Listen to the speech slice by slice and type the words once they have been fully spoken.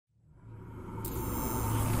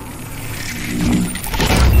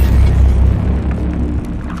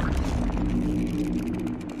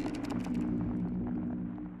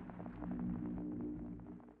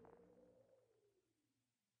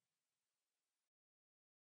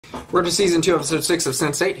We're to Season 2, Episode 6 of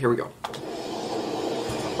Sense8. Here we go.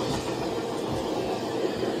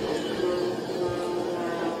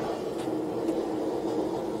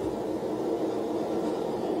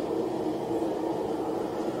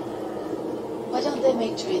 Why don't they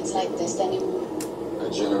make trains like this anymore? Our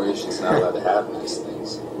generation's not allowed to have nice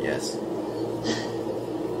things. Yes.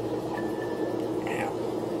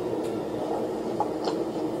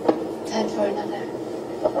 Time for another.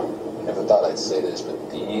 Never thought I'd say this,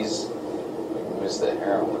 but these make me miss the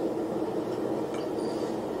heroin.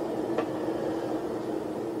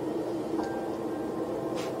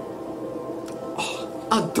 Oh,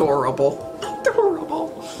 adorable. Adorable.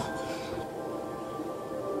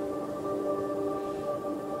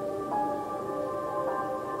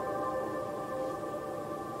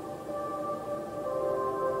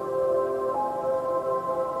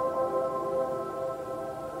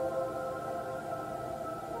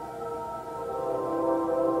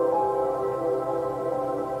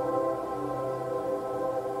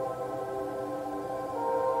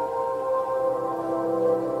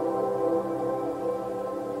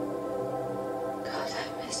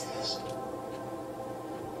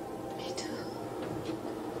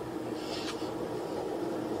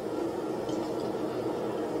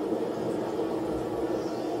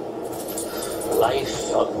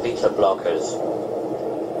 Life on beta blockers.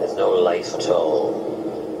 There's no life at all.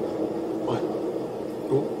 What?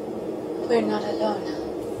 We're not alone.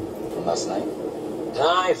 From last night?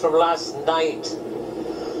 Aye, from last night.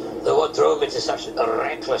 Though what drove me to such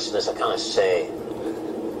recklessness, I can't say.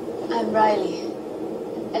 I'm Riley.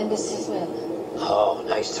 And this is Will. Oh,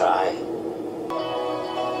 nice try.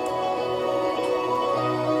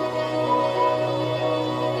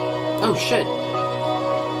 Oh, shit.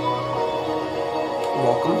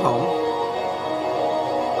 Welcome home.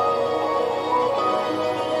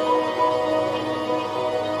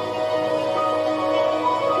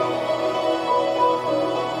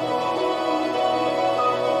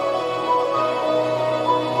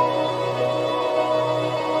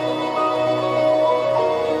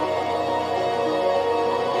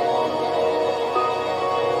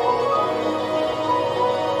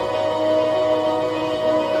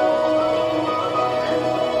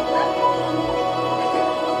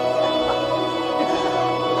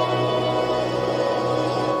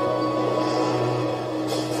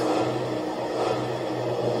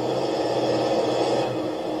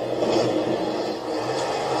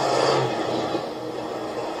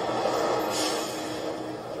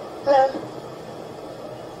 Hello.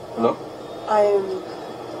 Hello? I'm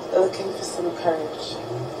looking for some courage.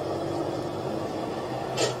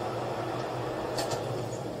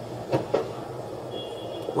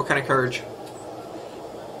 What kind of courage?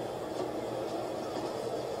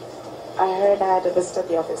 I heard I had a visit at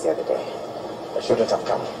the office the other day. I shouldn't have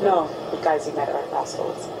come. No, the guys you met are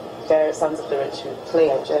assholes. They're sons of the rich who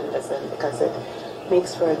play at journalism because it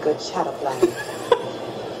makes for a good shadow plan.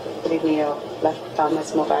 Believe me, your left found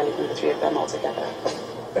much more value than the three of them altogether.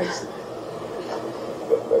 Thanks.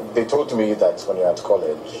 They told me that when you're at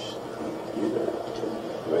college, you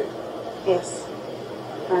wait. Yes,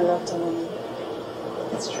 I loved a woman.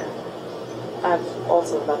 It's true. I've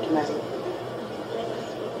also loved many.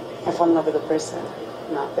 I fall in love with a person,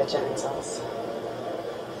 not their genitals.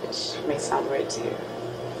 Which may sound weird to you.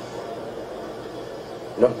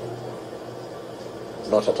 No.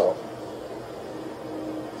 Not at all.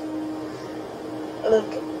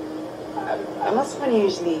 Look, I'm not someone who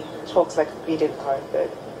usually talks like a greeting card, but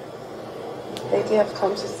lately I've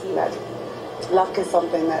come to see that luck is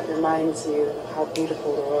something that reminds you how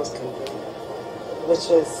beautiful the world can be. Which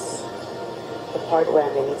is the part where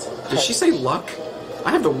I need some courage. Did she say luck?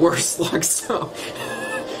 I have the worst luck, so...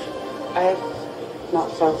 I've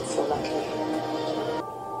not felt so lucky.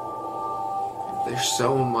 There's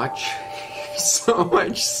so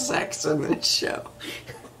much sex in this show.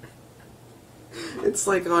 It's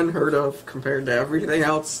like unheard of compared to everything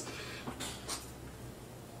else.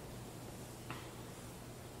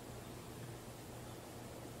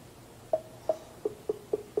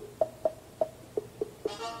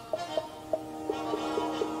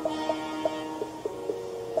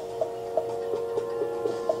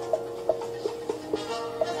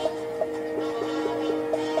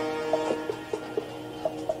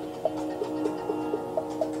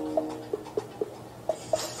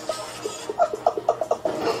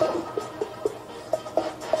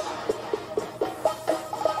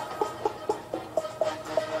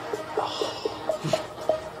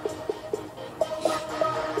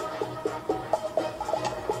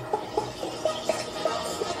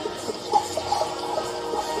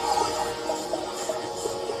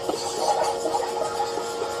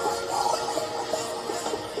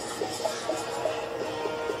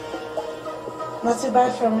 Not too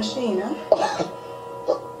bad for a machine, huh?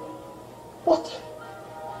 What?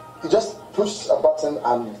 You just push a button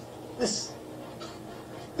and this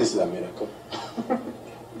is a miracle.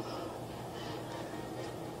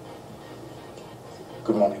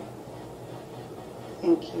 Good morning.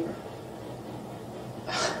 Thank you.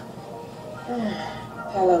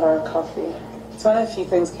 I love our coffee. It's one of the few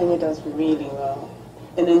things Kenya does really well.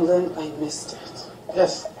 In England, I missed it.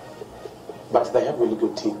 Yes, but they have really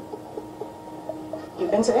good tea. You've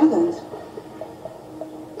been to England?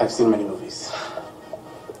 I've seen many movies.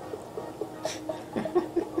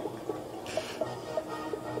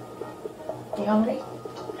 You hungry?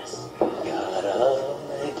 Yes. Gotta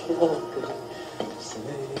make you look good.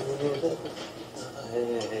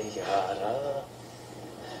 Gotta.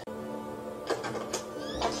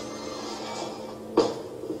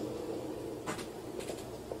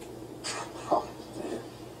 Oh, man.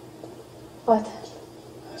 What?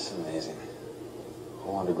 That's amazing.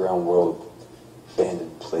 Whole underground world,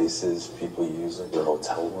 abandoned places, people use like their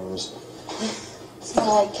hotel rooms. It's not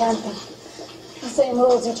like camping. The same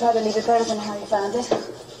rules, you try to leave it better than how you found it.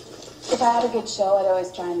 If I had a good show, I'd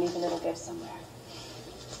always try and leave a little gift somewhere.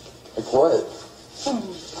 Like what?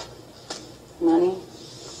 Money,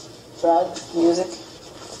 drugs, music.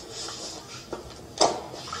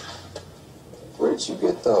 Where did you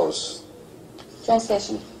get those? Train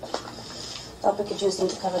station. Thought we could use them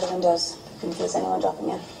to cover the windows, in case anyone dropping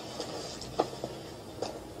in.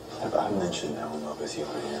 Have I mentioned how in love with you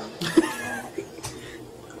I am?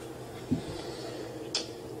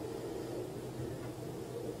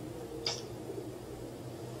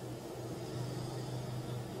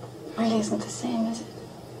 Really isn't the same, is it?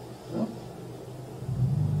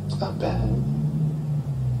 It's not bad.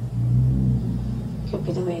 Could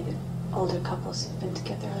be the way that older couples who've been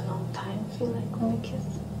together a long time feel like when they kiss.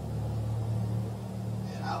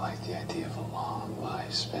 Yeah, I like the idea of a long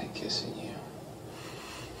life spent kissing you.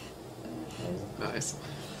 Nice.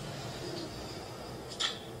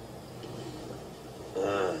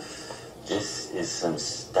 This is some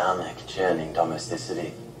stomach-churning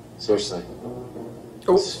domesticity. Seriously.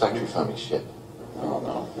 Oh. This is factory farming shit. Oh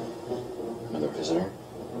no. Another visitor?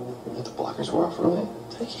 But the blockers were off early.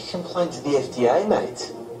 Take your complaint to the FDA,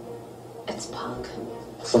 mate. It's Pug.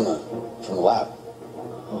 From the lab.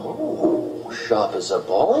 Oh, sharp as a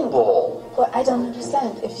bowling ball. Well, I don't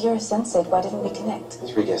understand. If you're a Sense8, why didn't we connect?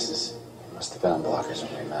 3 guesses. Must have been on blockers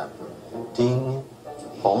when we met. Ding.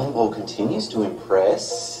 Bowling ball continues to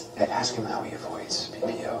impress. Hey, ask him how he avoids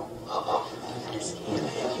PPO. Oh,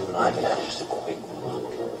 you and I can have just a quick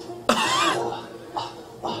look.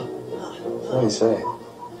 What do you say?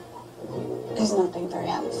 He's not being very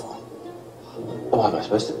helpful. Why am I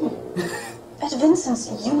supposed to be? At Vincent's,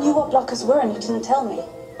 you knew what blockers were and you didn't tell me.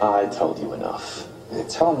 I told you enough. Hey,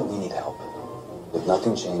 tell him that we need help. If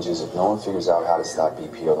nothing changes, if no one figures out how to stop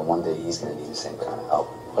BPO, then one day he's going to need the same kind of help.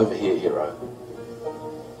 Over here, hero.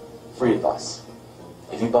 Free advice.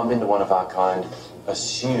 If you bump into one of our kind,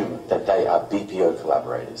 assume that they are BPO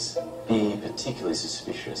collaborators. Be particularly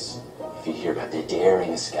suspicious if you hear about their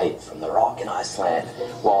daring escape from the Rock in Iceland,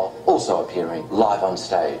 while also appearing live on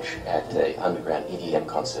stage at the underground EDM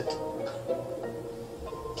concert.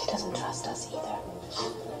 He doesn't trust us either.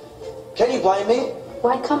 Can you blame me?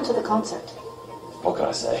 Why come to the concert? What can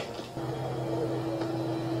I say?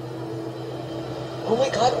 Oh my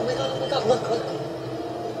god, oh my god, oh my god, look, look.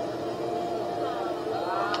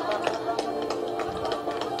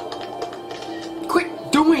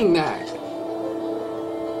 Quit doing that!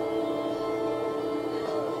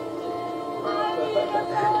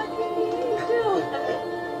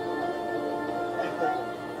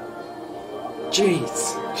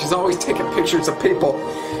 Jeez, she's always taking pictures of people.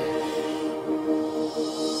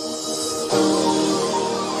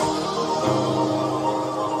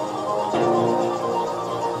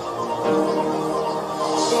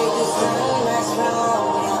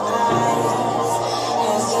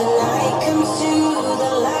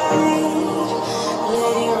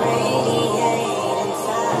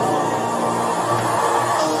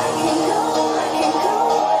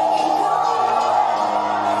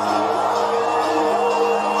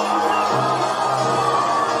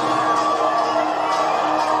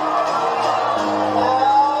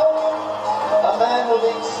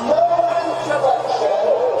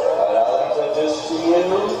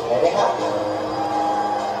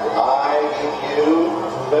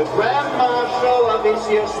 The Grand Marshal of this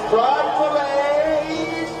year's Pride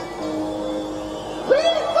Parade,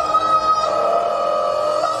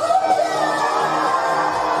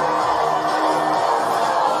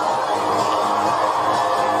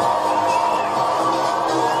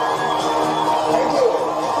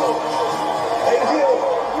 Thank you.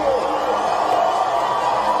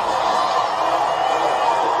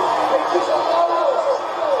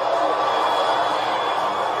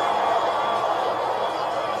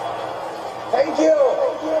 Thank you.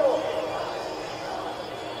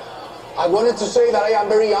 I wanted to say that I am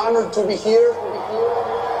very honored to be here.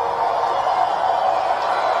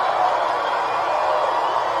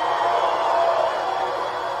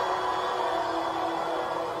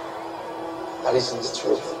 That isn't the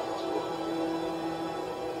truth.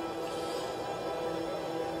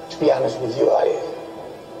 To be honest with you, I've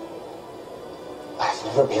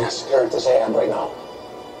never been as scared as I am right now.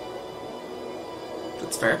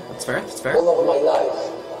 That's fair. That's fair. That's fair. All over my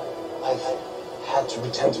life, I've had to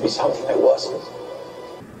pretend to be something I wasn't.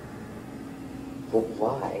 But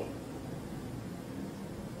why?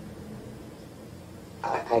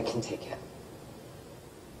 I can take it.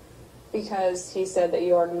 Because he said that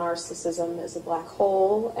your narcissism is a black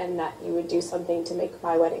hole and that you would do something to make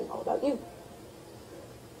my wedding all about you.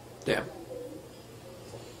 Yeah.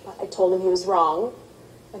 I told him he was wrong,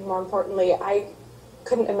 and more importantly, I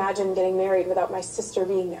couldn't imagine getting married without my sister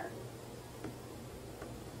being there.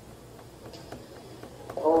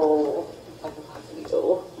 Oh, I love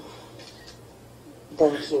you.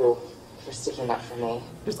 Thank you for sticking up for me.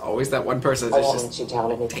 There's always that one person I that's won't just let you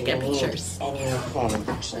down, and if you taking need pictures. anything.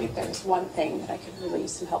 Actually, there's one thing that I could really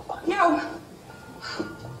use some help on. No!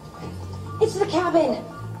 It's the cabin!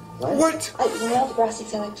 What? I emailed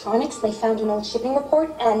Brassic's Electronics. They found an old shipping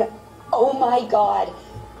report, and oh my god.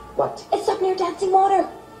 What? It's up near Dancing Water.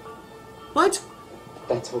 What?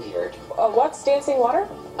 That's weird. What's Dancing Water?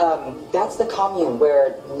 That's the commune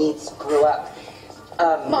where Neats grew up.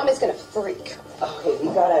 Mom is gonna freak. Okay, we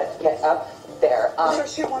gotta get up there.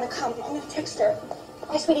 She'll want to come. I'm gonna text her.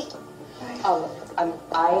 Bye, sweetie.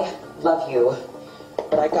 I love you,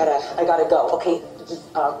 but I gotta go. Okay,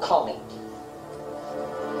 just call me.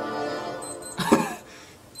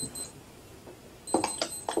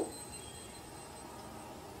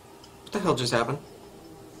 What the hell just happened?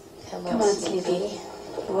 Come on, sweetie.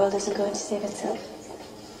 The world isn't going to save itself.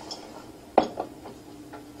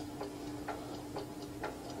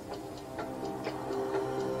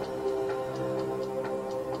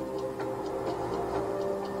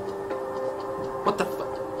 What the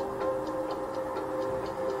fuck?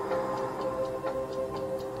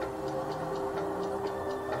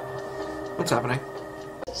 What's happening?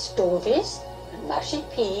 Stovies, and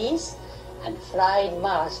mashed peas, and fried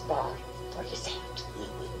Mars bar for dessert.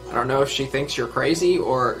 I don't know if she thinks you're crazy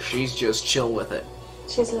or she's just chill with it.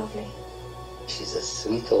 She's lovely. She's a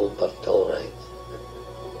sweet old butt, all right.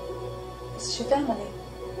 Is she family?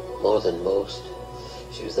 More than most.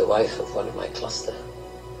 She was the wife of one of my cluster.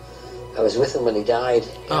 I was with him when he died.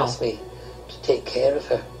 He asked me to take care of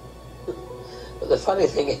her. But the funny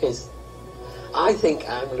thing is, I think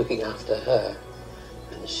I'm looking after her,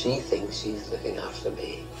 and she thinks she's looking after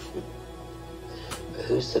me. But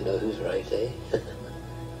who's to know who's right, eh?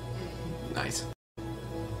 Nice.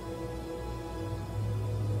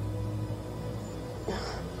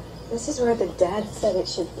 This is where the dad said it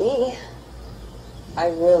should be. I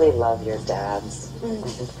really love your dads.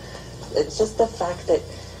 It's just the fact that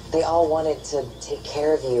they all wanted to take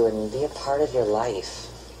care of you and be a part of your life.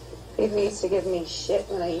 People used to give me shit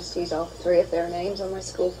when I used to use all three of their names on my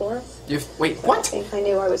school forms. Wait, what? I think I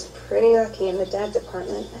knew I was pretty lucky in the dad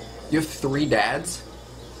department. You have 3 dads?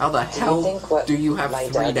 How the hell do you have 3 my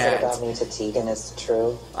dad said dads? about me to Tegan is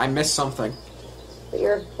true? I missed something. But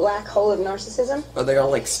you're a black hole of narcissism? Are they all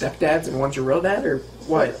like stepdads and one's your real dad, or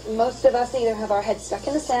what? Most of us either have our heads stuck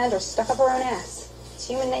in the sand or stuck up our own ass. It's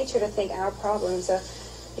human nature to think our problems are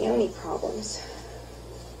the only problems.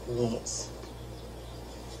 Neat.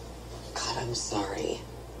 God, I'm sorry.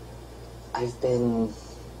 I've been,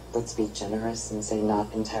 let's be generous and say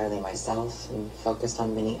not entirely myself and focused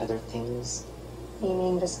on many other things. You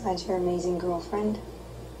mean besides your amazing girlfriend?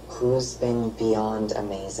 Who's been beyond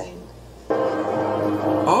amazing?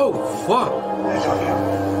 Oh, fuck.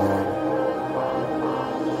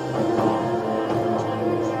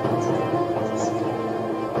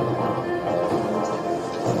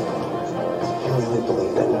 You really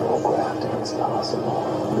believe that no grafting is possible?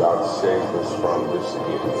 God save us from this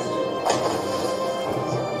idiot.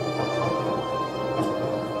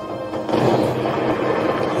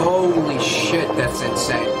 Holy shit, that's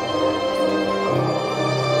insane.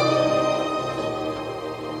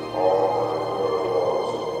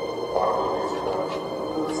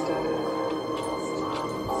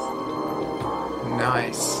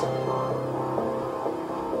 Nice.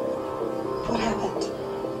 What happened?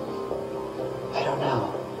 I don't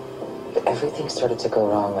know. But everything started to go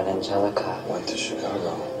wrong when Angelica went to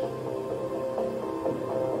Chicago.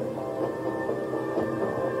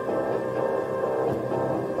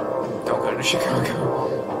 Don't go to Chicago.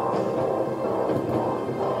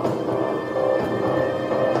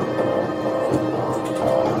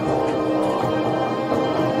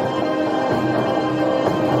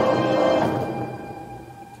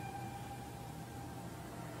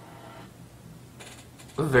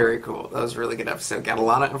 that was a really good episode. Got a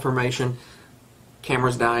lot of information.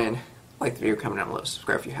 Camera's dying. Like the video, comment down below.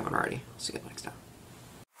 Subscribe if you haven't already. See you next time.